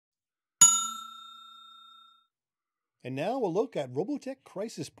And now a look at Robotech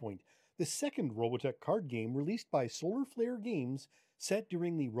Crisis Point, the second Robotech card game released by SolarFlare Games set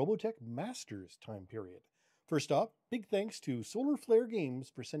during the Robotech Masters time period. First off, big thanks to SolarFlare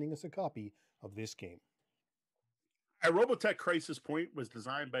Games for sending us a copy of this game. Robotech Crisis Point was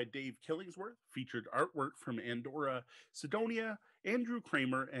designed by Dave Killingsworth, featured artwork from Andorra Sidonia, Andrew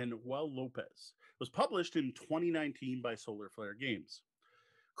Kramer, and Well Lopez. It was published in 2019 by SolarFlare Games.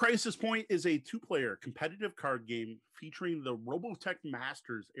 Crisis Point is a two-player competitive card game featuring the Robotech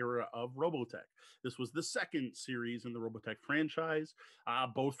Masters era of Robotech. This was the second series in the Robotech franchise,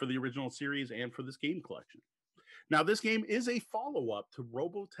 both for the original series and for this game collection. Now, this game is a follow-up to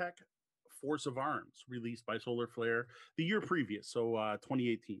Robotech Force of Arms, released by SolarFlare the year previous, so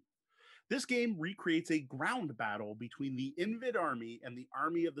 2018. This game recreates a ground battle between the Invid Army and the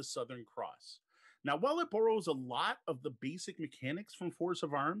Army of the Southern Cross. Now, while it borrows a lot of the basic mechanics from Force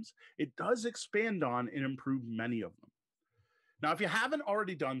of Arms, it does expand on and improve many of them. Now, if you haven't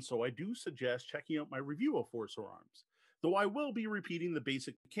already done so, I do suggest checking out my review of Force of Arms, though I will be repeating the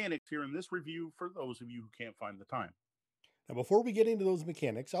basic mechanics here in this review for those of you who can't find the time. Now, before we get into those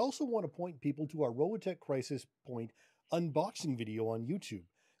mechanics, I also want to point people to our Robotech Crisis Point unboxing video on YouTube.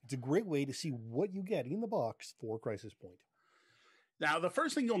 It's a great way to see what you get in the box for Crisis Point. Now, the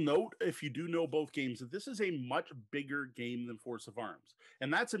first thing you'll note, if you do know both games, that this is a much bigger game than Force of Arms.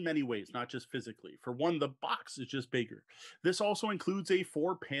 And that's in many ways, not just physically. For one, the box is just bigger. This also includes a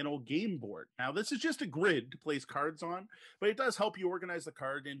 4-panel game board. Now, this is just a grid to place cards on, but it does help you organize the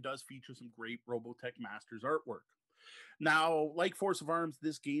card and does feature some great Robotech Masters artwork. Now, like Force of Arms,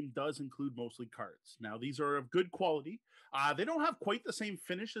 this game does include mostly cards. Now, these are of good quality. They don't have quite the same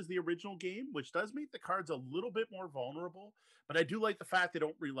finish as the original game, which does make the cards a little bit more vulnerable. But I do like the fact they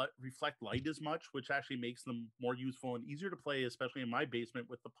don't reflect light as much, which actually makes them more useful and easier to play, especially in my basement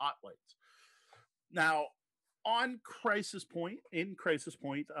with the pot lights. Now, in Crisis Point,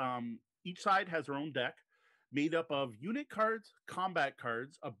 each side has their own deck made up of unit cards, combat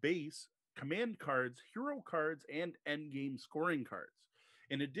cards, a base, command cards, hero cards, and endgame scoring cards.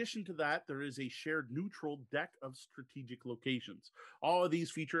 In addition to that, there is a shared neutral deck of strategic locations. All of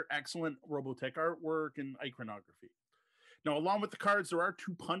these feature excellent Robotech artwork and iconography. Now, along with the cards, there are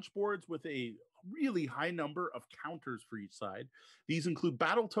 2 punch boards with a really high number of counters for each side. These include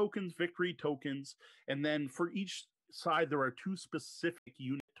battle tokens, victory tokens, and then for each side, there are 2 specific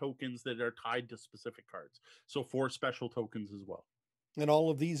unit tokens that are tied to specific cards. So 4 special tokens as well. And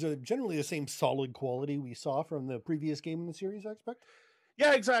all of these are generally the same solid quality we saw from the previous game in the series, I expect?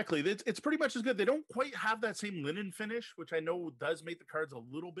 Yeah, exactly. It's pretty much as good. They don't quite have that same linen finish, which I know does make the cards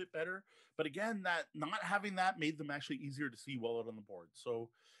a little bit better. But again, that not having that made them actually easier to see well out on the board. So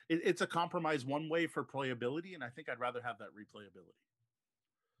it's a compromise one way for playability, and I think I'd rather have that replayability.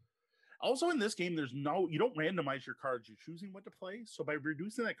 Also in this game, you don't randomize your cards. You're choosing what to play. So by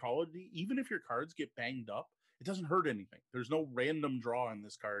reducing that quality, even if your cards get banged up, it doesn't hurt anything. There's no random draw in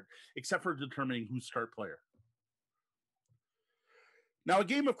this card, except for determining who's start player. Now, a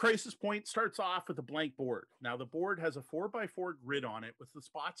game of Crisis Point starts off with a blank board. Now, the board has a 4x4 grid on it with the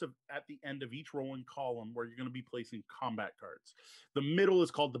spots at the end of each row and column where you're going to be placing combat cards. The middle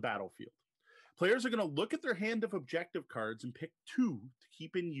is called the battlefield. Players are going to look at their hand of objective cards and pick 2 to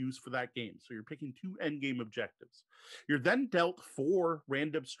keep in use for that game. So you're picking 2 endgame objectives. You're then dealt 4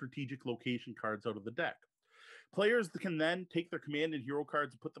 random strategic location cards out of the deck. Players can then take their command and hero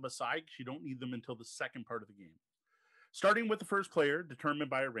cards and put them aside because you don't need them until the second part of the game. Starting with the first player, determined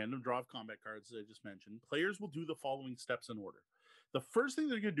by a random draw of combat cards, as I just mentioned, players will do the following steps in order. The first thing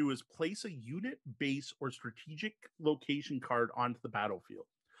they're going to do is place a unit, base, or strategic location card onto the battlefield.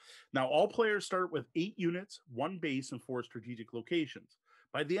 Now, all players start with 8 units, 1 base, and 4 strategic locations.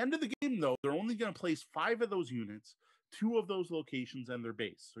 By the end of the game, though, they're only going to place 5 of those units, 2 of those locations, and their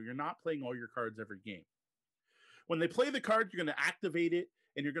base. So you're not playing all your cards every game. When they play the card, you're going to activate it,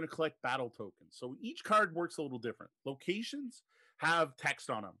 and you're going to collect battle tokens. So each card works a little different. Locations have text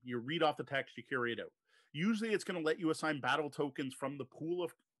on them. You read off the text, you carry it out. Usually it's going to let you assign battle tokens from the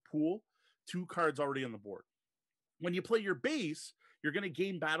pool to cards already on the board. When you play your base, you're going to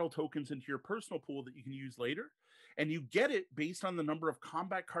gain battle tokens into your personal pool that you can use later. And you get it based on the number of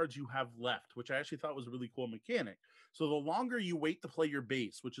combat cards you have left, which I actually thought was a really cool mechanic. So the longer you wait to play your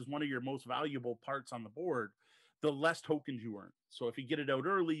base, which is one of your most valuable parts on the board, the less tokens you earn. So if you get it out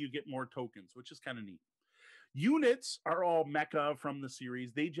early, you get more tokens, which is kind of neat. Units are all mecha from the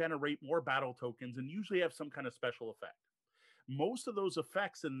series. They generate more battle tokens and usually have some kind of special effect. Most of those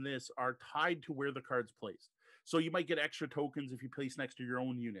effects in this are tied to where the card's placed. So you might get extra tokens if you place next to your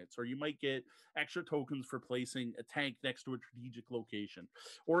own units, or you might get extra tokens for placing a tank next to a strategic location,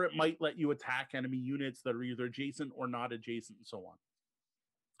 or it might let you attack enemy units that are either adjacent or not adjacent, and so on.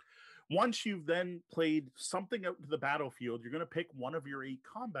 Once you've then played something out to the battlefield, you're going to pick one of your 8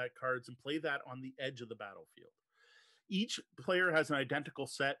 combat cards and play that on the edge of the battlefield. Each player has an identical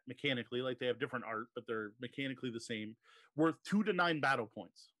set mechanically, like they have different art, but they're mechanically the same, worth 2 to 9 battle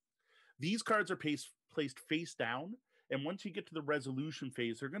points. These cards are placed face down, and once you get to the resolution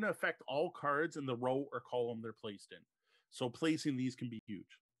phase, they're going to affect all cards in the row or column they're placed in. So placing these can be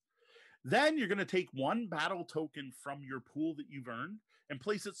huge. Then you're going to take 1 battle token from your pool that you've earned and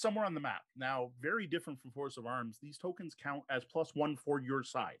place it somewhere on the map. Now, very different from Force of Arms, these tokens count as +1 for your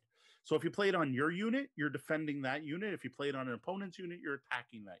side. So if you play it on your unit, you're defending that unit. If you play it on an opponent's unit, you're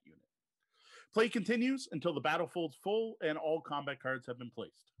attacking that unit. Play continues until the battlefield's full and all combat cards have been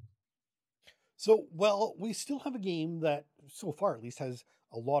placed. So, well, we still have a game that, so far at least, has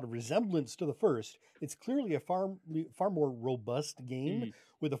a lot of resemblance to the first. It's clearly a far more robust game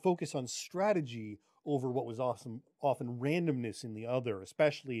with a focus on strategy over what was often randomness in the other,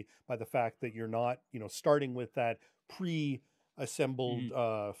 especially by the fact that you're not, starting with that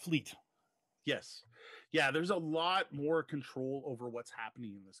pre-assembled fleet. Yes. Yeah, there's a lot more control over what's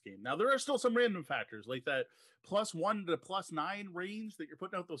happening in this game. Now, there are still some random factors, like that +1 to +9 range that you're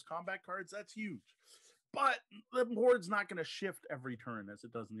putting out those combat cards. That's huge. But the board's not going to shift every turn as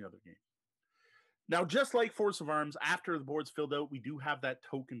it does in the other game. Now, just like Force of Arms, after the board's filled out, we do have that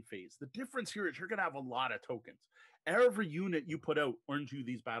token phase. The difference here is you're going to have a lot of tokens. Every unit you put out earns you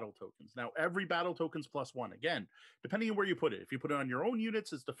these battle tokens. Now, every battle token's +1. Again, depending on where you put it. If you put it on your own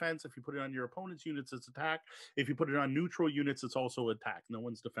units, it's defense. If you put it on your opponent's units, it's attack. If you put it on neutral units, it's also attack. No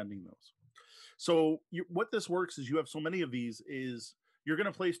one's defending those. So what this works is you have so many of these is you're going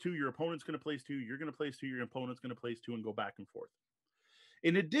to place 2, your opponent's going to place 2, you're going to place 2, your opponent's going to place 2, and go back and forth.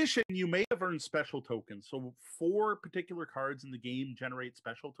 In addition, you may have earned special tokens. So 4 particular cards in the game generate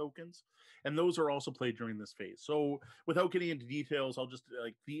special tokens, and those are also played during this phase. So without getting into details, I'll just,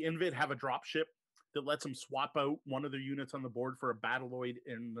 like, the Invid have a drop ship that lets them swap out one of their units on the board for a Battleoid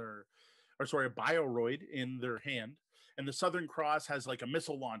in their, a Bioroid in their hand. And the Southern Cross has like a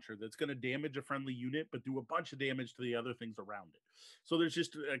missile launcher that's going to damage a friendly unit, but do a bunch of damage to the other things around it. So there's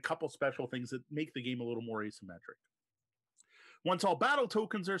just a couple special things that make the game a little more asymmetric. Once all battle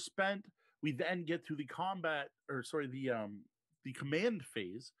tokens are spent, we then get to the the command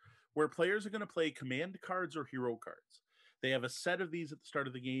phase, where players are going to play command cards or hero cards. They have a set of these at the start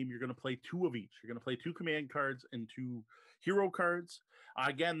of the game. You're going to play 2 of each. You're going to play 2 command cards and 2 hero cards.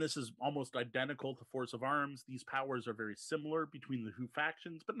 Again, this is almost identical to Force of Arms. These powers are very similar between the 2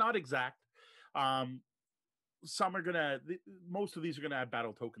 factions, but not exact. Most of these are going to add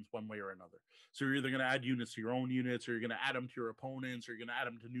battle tokens one way or another. So you're either going to add units to your own units, or you're going to add them to your opponents, or you're going to add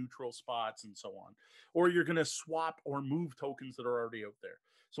them to neutral spots, and so on. Or you're going to swap or move tokens that are already out there.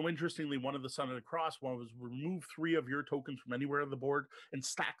 So interestingly, one of the Sun of the Cross one was remove 3 of your tokens from anywhere on the board and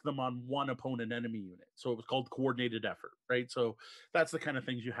stack them on one opponent enemy unit. So it was called coordinated effort, right? So that's the kind of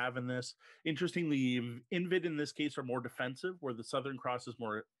things you have in this. Interestingly, Invid in this case are more defensive, where the Southern Cross is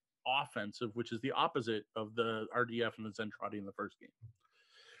more offensive, which is the opposite of the RDF and the Zentradi in the first game.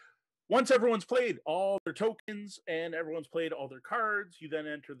 Once everyone's played all their tokens and everyone's played all their cards, you then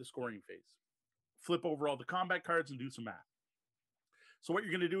enter the scoring phase. Flip over all the combat cards and do some math. So what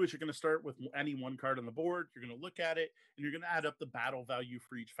you're going to do is you're going to start with any one card on the board. You're going to look at it, and you're going to add up the battle value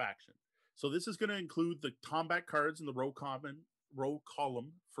for each faction. So this is going to include the combat cards in the row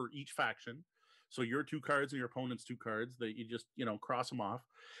column for each faction. So your 2 cards and your opponent's 2 cards that you just, cross them off.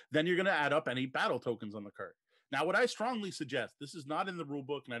 Then you're going to add up any battle tokens on the card. Now, what I strongly suggest, this is not in the rule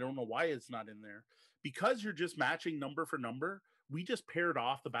book, and I don't know why it's not in there. Because you're just matching number for number, we just paired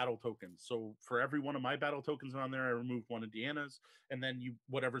off the battle tokens. So for every one of my battle tokens on there, I removed one of Deanna's, and then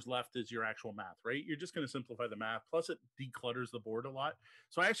whatever's left is your actual math, right? You're just going to simplify the math. Plus, it declutters the board a lot.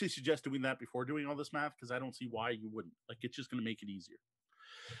 So I actually suggest doing that before doing all this math, because I don't see why you wouldn't. Like, it's just going to make it easier.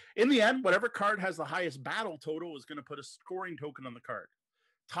 In the end, whatever card has the highest battle total is going to put a scoring token on the card.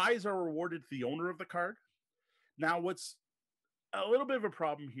 Ties are rewarded to the owner of the card. Now, what's a little bit of a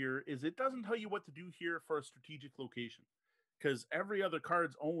problem here is it doesn't tell you what to do here for a strategic location, because every other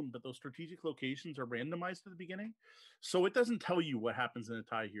card's owned, but those strategic locations are randomized at the beginning. So it doesn't tell you what happens in a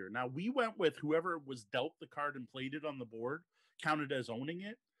tie here. Now, we went with whoever was dealt the card and played it on the board counted as owning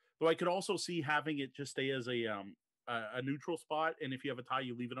it, though I could also see having it just stay as a neutral spot, and if you have a tie,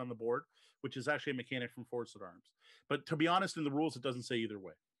 you leave it on the board, which is actually a mechanic from Force of Arms. But to be honest, in the rules, it doesn't say either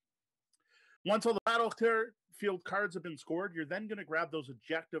way. Once all the battle battlefield cards have been scored, you're then going to grab those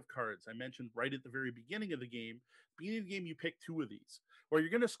objective cards I mentioned right at the very beginning of the game. Beginning of the game, you pick 2 of these, where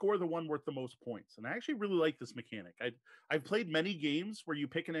you're going to score the one worth the most points. And I actually really like this mechanic. I've played many games where you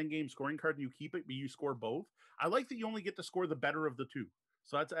pick an end game scoring card and you keep it, but you score both. I like that you only get to score the better of the 2.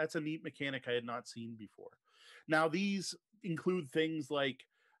 So that's a neat mechanic I had not seen before. Now, these include things like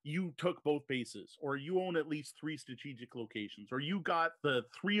you took both bases, or you own at least 3 strategic locations, or you got the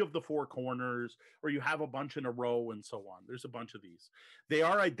 3 of the 4 corners, or you have a bunch in a row, and so on. There's a bunch of these. They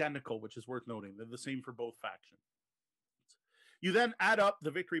are identical, which is worth noting. They're the same for both factions. You then add up the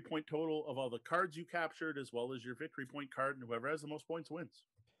victory point total of all the cards you captured, as well as your victory point card, and whoever has the most points wins.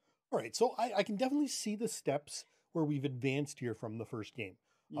 All right, so I can definitely see the steps where we've advanced here from the first game.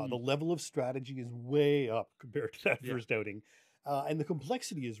 The level of strategy is way up compared to that first outing. And the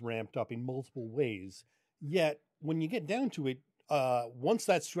complexity is ramped up in multiple ways. Yet, when you get down to it, once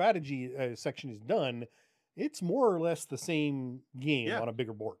that strategy section is done, it's more or less the same game on a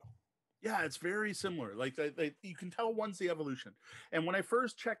bigger board. Yeah, it's very similar. Like you can tell one's the evolution. And when I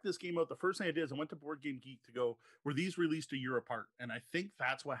first checked this game out, the first thing I did is I went to Board Game Geek to go, were these released a year apart? And I think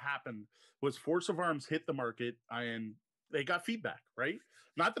that's what happened was Force of Arms hit the market and they got feedback, right?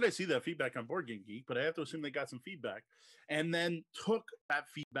 Not that I see that feedback on Board Game Geek, but I have to assume they got some feedback and then took that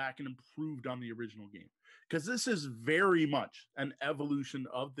feedback and improved on the original game. Because this is very much an evolution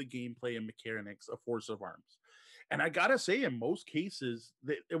of the gameplay and mechanics of Force of Arms. And I got to say, in most cases,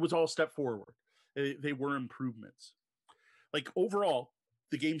 it was all step forward. They were improvements. Like overall,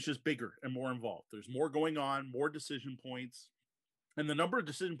 the game's just bigger and more involved. There's more going on, more decision points. And the number of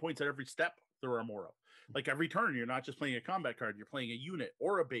decision points at every step, there are more of. Like every turn, you're not just playing a combat card, you're playing a unit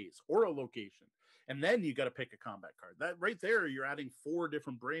or a base or a location. And then you got to pick a combat card. That right there, you're adding 4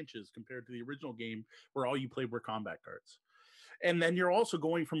 different branches compared to the original game where all you played were combat cards. And then you're also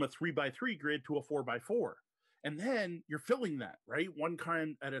going from a 3x3 grid to a 4x4. And then you're filling that, right? One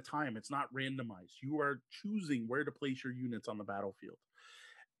kind at a time. It's not randomized. You are choosing where to place your units on the battlefield.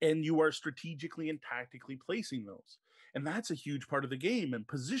 And you are strategically and tactically placing those. And that's a huge part of the game. And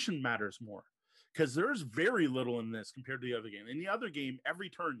position matters more because there's very little in this compared to the other game. In the other game, every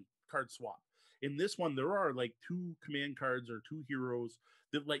turn, card swap. In this one, there are like 2 command cards or 2 heroes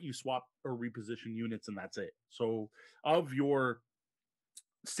that let you swap or reposition units, and that's it. So of your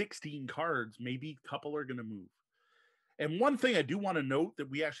 16 cards, maybe a couple are going to move. And one thing I do want to note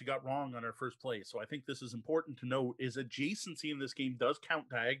that we actually got wrong on our first play, so I think this is important to note, is adjacency in this game does count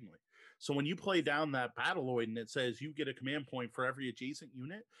diagonally. So when you play down that Battleoid and it says you get a command point for every adjacent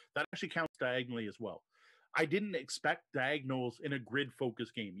unit, that actually counts diagonally as well. I didn't expect diagonals in a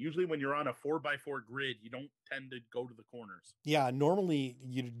grid-focused game. Usually when you're on a 4x4 grid, you don't tend to go to the corners. Yeah, normally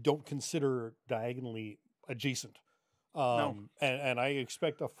you don't consider diagonally adjacent. No. And I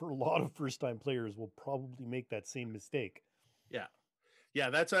expect a lot of first-time players will probably make that same mistake. Yeah. Yeah,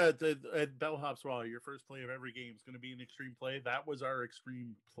 that's at Bellhop's Raw. Your first play of every game is going to be an extreme play. That was our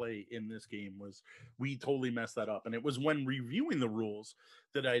extreme play in this game. Was we totally messed that up, and it was when reviewing the rules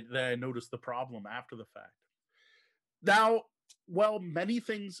that I noticed the problem after the fact. Now, well, many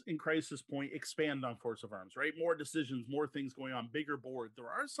things in Crisis Point expand on Force of Arms, right? More decisions, more things going on, bigger board. There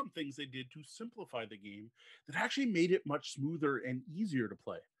are some things they did to simplify the game that actually made it much smoother and easier to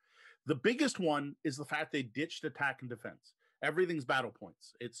play. The biggest one is the fact they ditched attack and defense. Everything's battle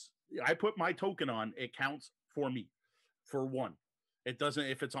points. I put my token on, it counts for me for 1. It doesn't,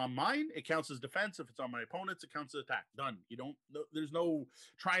 if it's on mine, it counts as defense. If it's on my opponent's, it counts as attack. Done. There's no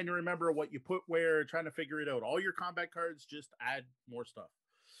trying to remember what you put where, trying to figure it out. All your combat cards just add more stuff.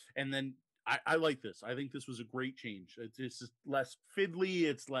 And then I like this. I think this was a great change. It's just less fiddly.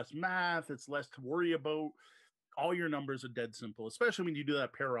 It's less math. It's less to worry about. All your numbers are dead simple, especially when you do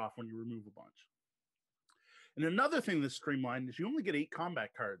that pair off when you remove a bunch. And another thing that's streamlined is you only get 8 combat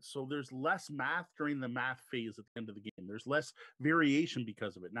cards. So there's less math during the math phase at the end of the game. There's less variation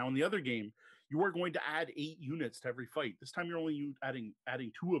because of it. Now, in the other game, you are going to add 8 units to every fight. This time you're only adding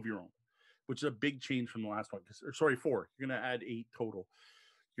 2 of your own, which is a big change from the last one. 4. You're going to add 8 total.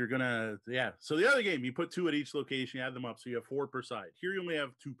 You're going to, So the other game, you put 2 at each location, you add them up. So you have 4 per side. Here you only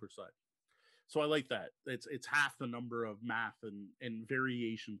have 2 per side. So I like that. It's half the number of math and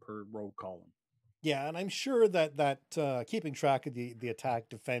variation per row column. Yeah, and I'm sure that keeping track of the attack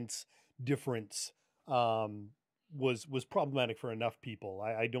defense difference was problematic for enough people.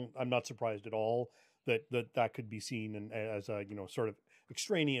 I'm not surprised at all that could be seen as a sort of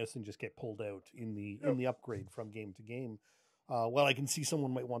extraneous and just get pulled out in the upgrade from game to game. While I can see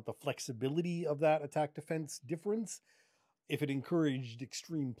someone might want the flexibility of that attack defense difference, if it encouraged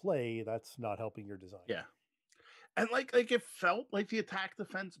extreme play, that's not helping your design. Yeah. And like it felt like the attack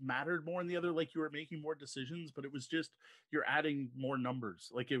defense mattered more in the other, like you were making more decisions, but it was just you're adding more numbers.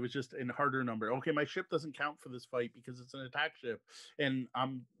 Like it was just a harder number. Okay, my ship doesn't count for this fight because it's an attack ship, and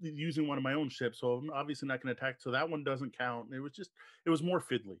I'm using one of my own ships, so I'm obviously not going to attack. So that one doesn't count. And it was more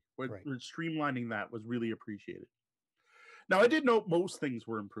fiddly. Right. Streamlining that was really appreciated. Now I did note most things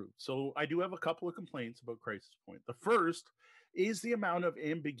were improved, so I do have a couple of complaints about Crisis Point. The first is the amount of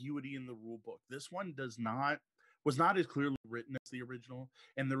ambiguity in the rule book. This one was not as clearly written as the original,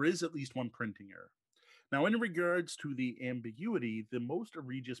 and there is at least one printing error. Now, in regards to the ambiguity, the most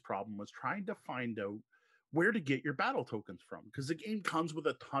egregious problem was trying to find out where to get your battle tokens from, because the game comes with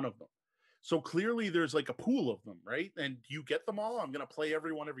a ton of them. So clearly there's like a pool of them, right? And you get them all. I'm going to play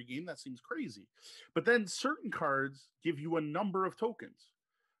every game. That seems crazy. But then certain cards give you a number of tokens,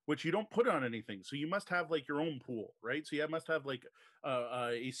 which you don't put on anything. So you must have like your own pool, right? So you must have like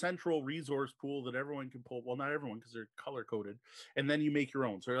a central resource pool that everyone can pull. Well, not everyone, because they're color coded. And then you make your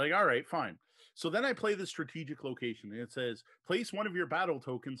own. So you're like, all right, fine. So then I play the strategic location, and it says place one of your battle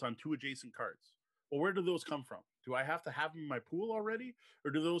tokens on 2 adjacent cards. Well, where do those come from? Do I have to have them in my pool already?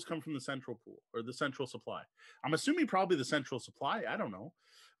 Or do those come from the central pool or the central supply? I'm assuming probably the central supply. I don't know.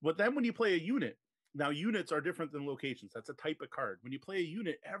 But then when you play a unit, now units are different than locations. That's a type of card. When you play a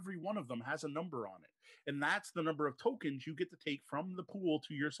unit, every one of them has a number on it. And that's the number of tokens you get to take from the pool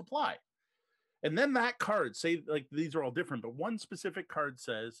to your supply. And then that card, say like these are all different, but one specific card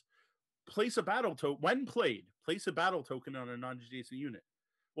says, place a battle token, when played, place a battle token on a non-adjacent unit.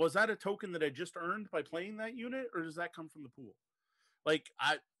 Well, is that a token that I just earned by playing that unit, or does that come from the pool?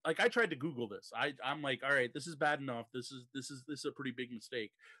 I tried to Google this. I'm like, all right, this is bad enough. This is a pretty big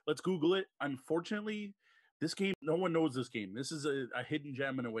mistake. Let's Google it. Unfortunately, this game, no one knows this game. This is a hidden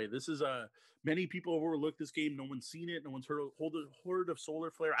gem in a way. This is many people have overlooked this game. No one's seen it. No one's heard of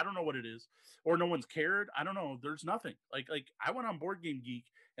SolarFlare. I don't know what it is, or no one's cared. I don't know. There's nothing. Like I went on Board Game Geek,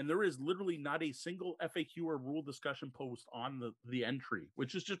 and there is literally not a single FAQ or rule discussion post on the entry,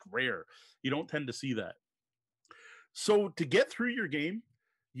 which is just rare. You don't tend to see that. So to get through your game,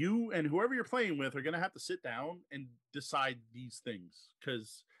 you and whoever you're playing with are going to have to sit down and decide these things,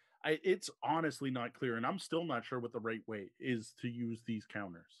 because it's honestly not clear, and I'm still not sure what the right way is to use these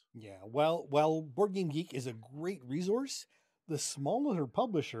counters. Yeah, while Board Game Geek is a great resource, the smaller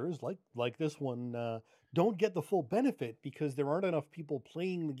publishers like this one don't get the full benefit because there aren't enough people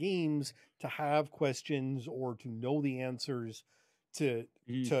playing the games to have questions or to know the answers to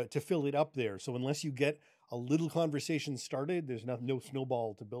fill it up there. So unless you get a little conversation started, there's no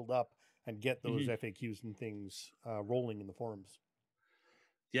snowball to build up and get those FAQs and things rolling in the forums.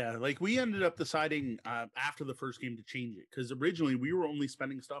 Yeah, like we ended up deciding after the first game to change it, because originally we were only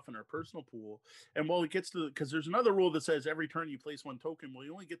spending stuff in our personal pool. And while it gets to, because there's another rule that says every turn you place one token, well,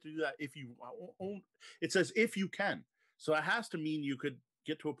 you only get to do that if you own. It says if you can. So it has to mean you could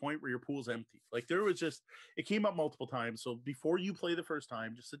get to a point where your pool's empty. Like there was just, it came up multiple times. So before you play the first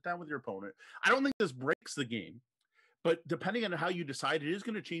time, just sit down with your opponent. I don't think this breaks the game, but depending on how you decide, it is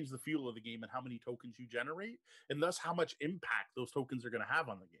going to change the feel of the game and how many tokens you generate, and thus how much impact those tokens are going to have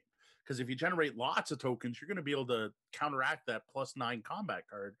on the game. Because if you generate lots of tokens, you're going to be able to counteract that +9 combat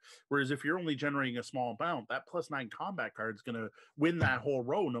card. Whereas if you're only generating a small amount, that +9 combat card is going to win that whole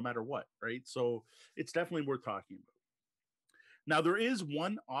row no matter what, right? So it's definitely worth talking about. Now, there is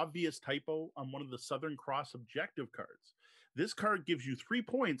one obvious typo on one of the Southern Cross objective cards. This card gives you 3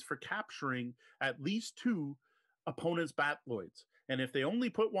 points for capturing at least 2 opponent's Batloids. And if they only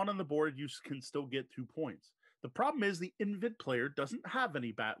put 1 on the board, you can still get 2 points. The problem is the Invid player doesn't have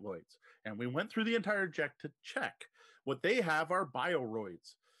any Batloids. And we went through the entire deck to check. What they have are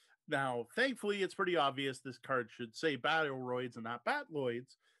Bioroids. Now, thankfully, it's pretty obvious this card should say Bioroids and not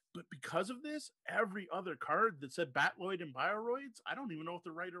Batloids. But because of this, every other card that said Batloid and Bioroids, I don't even know if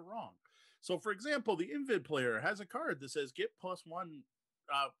they're right or wrong. So, for example, the Invid player has a card that says get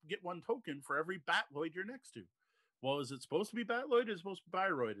get 1 token for every Batloid you're next to. Well, is it supposed to be Batloid or is it supposed to be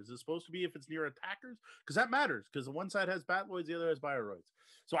Bioroid? Is it supposed to be if it's near attackers? Because that matters, because the one side has Batloids, the other has Bioroids.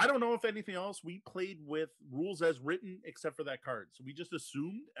 So I don't know if anything else. We played with rules as written except for that card. So we just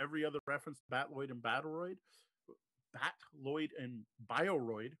assumed every other reference to Batloid and Bioroid and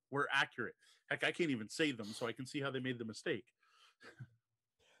Bioroid were accurate. Heck, I can't even say them, so I can see how they made the mistake.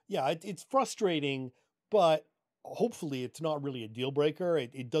 Yeah, it's frustrating, but hopefully it's not really a deal breaker.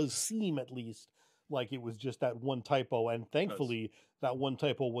 It does seem at least like it was just that one typo, and thankfully that one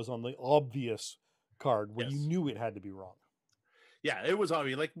typo was on the obvious card where you knew it had to be wrong. Yeah, it was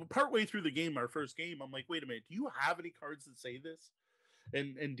obvious. Like partway through the game, our first game, I'm like, wait a minute, do you have any cards that say this?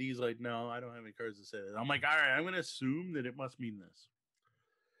 And D's like, no, I don't have any cards that say that. I'm like, all right, I'm going to assume that it must mean this.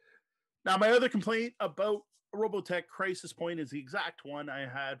 Now, my other complaint about Robotech Crisis Point is the exact one I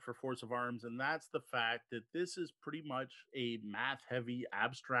had for Force of Arms, and that's the fact that this is pretty much a math-heavy,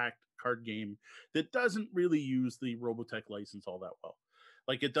 abstract card game that doesn't really use the Robotech license all that well.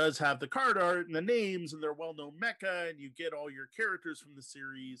 Like, it does have the card art and the names and their well-known mecha, and you get all your characters from the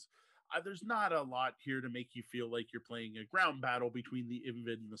series. There's not a lot here to make you feel like you're playing a ground battle between the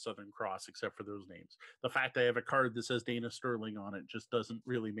Invid and the Southern Cross, except for those names. The fact I have a card that says Dana Sterling on it just doesn't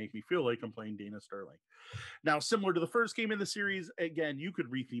really make me feel like I'm playing Dana Sterling. Now, similar to the first game in the series, again, you could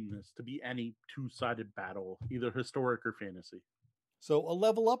retheme this to be any two-sided battle, either historic or fantasy. So a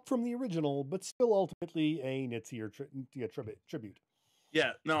level up from the original, but still ultimately a Nitsia tribute.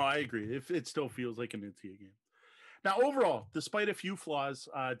 Yeah, no, I agree. It still feels like a Nitsia game. Now, overall, despite a few flaws,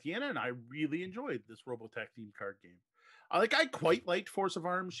 Deanna and I really enjoyed this Robotech themed card game. I quite liked Force of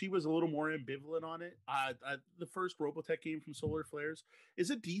Arms. She was a little more ambivalent on it. The first Robotech game from SolarFlares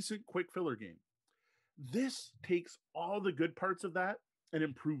is a decent quick filler game. This takes all the good parts of that and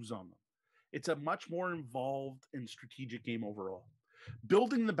improves on them. It's a much more involved and strategic game overall.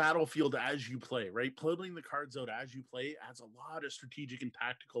 Building the battlefield as you play, right? Pulling the cards out as you play adds a lot of strategic and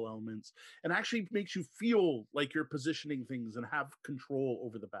tactical elements and actually makes you feel like you're positioning things and have control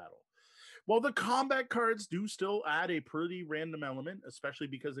over the battle. While the combat cards do still add a pretty random element, especially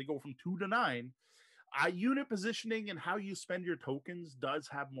because they go from 2 to 9, unit positioning and how you spend your tokens does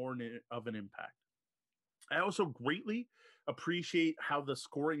have more of an impact. I also greatly appreciate how the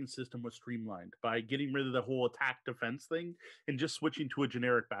scoring system was streamlined by getting rid of the whole attack defense thing and just switching to a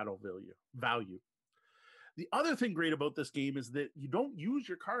generic battle value. The other thing great about this game is that you don't use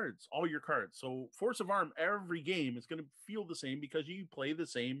all your cards. So Force of Arm, every game is going to feel the same because you play the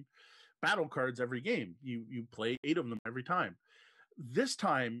same battle cards every game. You play 8 of them every time. This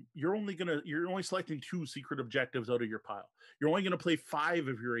time, you're only selecting 2 secret objectives out of your pile. You're only going to play 5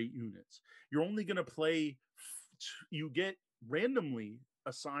 of your 8 units. You're only going to play. You get randomly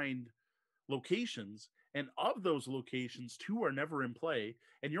assigned locations, and of those locations, 2 are never in play,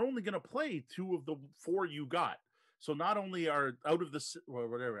 and you're only going to play 2 of the 4 you got. So not only are out of the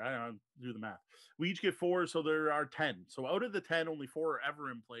whatever, I don't do the math. We each get 4, so there are 10. So out of the 10, only 4 are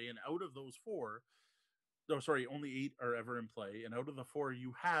ever in play, and out of those 4. Only 8 are ever in play, and out of the 4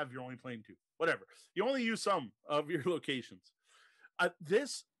 you have, you're only playing 2. Whatever. You only use some of your locations.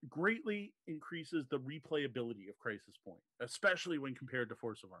 This greatly increases the replayability of Crisis Point, especially when compared to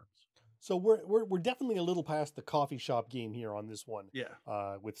Force of Arms. So we're definitely a little past the coffee shop game here on this one.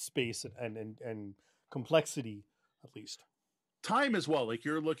 Yeah. With space and complexity, at least. Time as well. Like,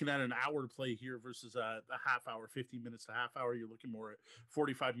 you're looking at an hour play here versus a half hour, 15 minutes to half hour. You're looking more at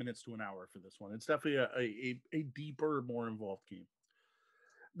 45 minutes to an hour for this one. It's definitely a deeper, more involved game.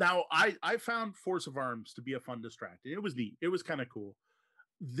 Now, I found Force of Arms to be a fun distraction. It was neat. It was kind of cool.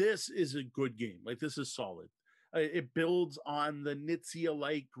 This is a good game. Like, this is solid. It builds on the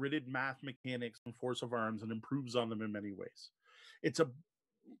Nitsia-like gridded math mechanics from Force of Arms and improves on them in many ways. It's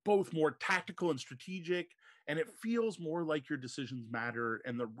both more tactical and strategic, and it feels more like your decisions matter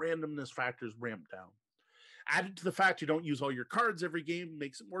and the randomness factors ramp down. Added to the fact you don't use all your cards every game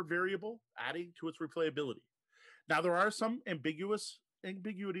makes it more variable, adding to its replayability. Now, there are some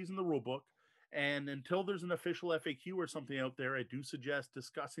ambiguities in the rulebook, and until there's an official FAQ or something out there, I do suggest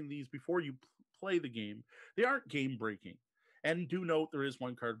discussing these before you play the game. They aren't game breaking, and do note there is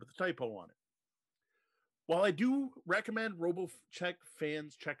one card with a typo on it. While I do recommend Robotech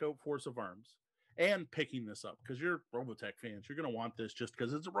fans check out Force of Arms and picking this up, because you're Robotech fans, you're going to want this just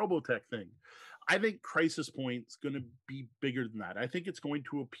because it's a Robotech thing. I think Crisis Point's going to be bigger than that. I think it's going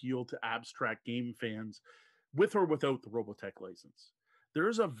to appeal to abstract game fans with or without the Robotech license. There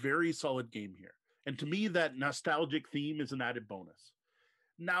is a very solid game here, and to me, that nostalgic theme is an added bonus.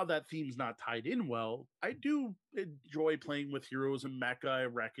 Now that theme's not tied in well, I do enjoy playing with heroes and mecha I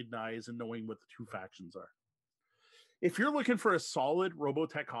recognize and knowing what the 2 factions are. If you're looking for a solid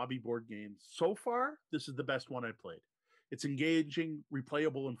Robotech hobby board game, so far, this is the best one I played. It's engaging,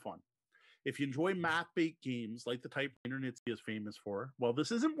 replayable, and fun. If you enjoy math-based games like the type Nitsia is famous for, well,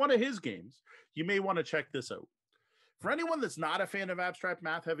 this isn't one of his games, you may want to check this out. For anyone that's not a fan of abstract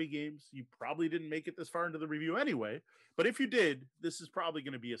math-heavy games, you probably didn't make it this far into the review anyway, but if you did, this is probably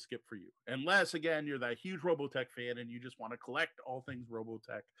going to be a skip for you. Unless, again, you're that huge Robotech fan and you just want to collect all things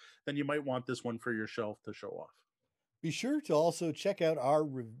Robotech, then you might want this one for your shelf to show off. Be sure to also check out our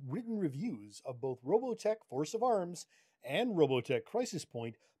written reviews of both Robotech Force of Arms and Robotech Crisis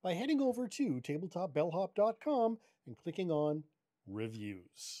Point by heading over to tabletopbellhop.com and clicking on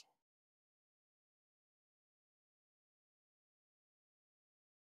Reviews.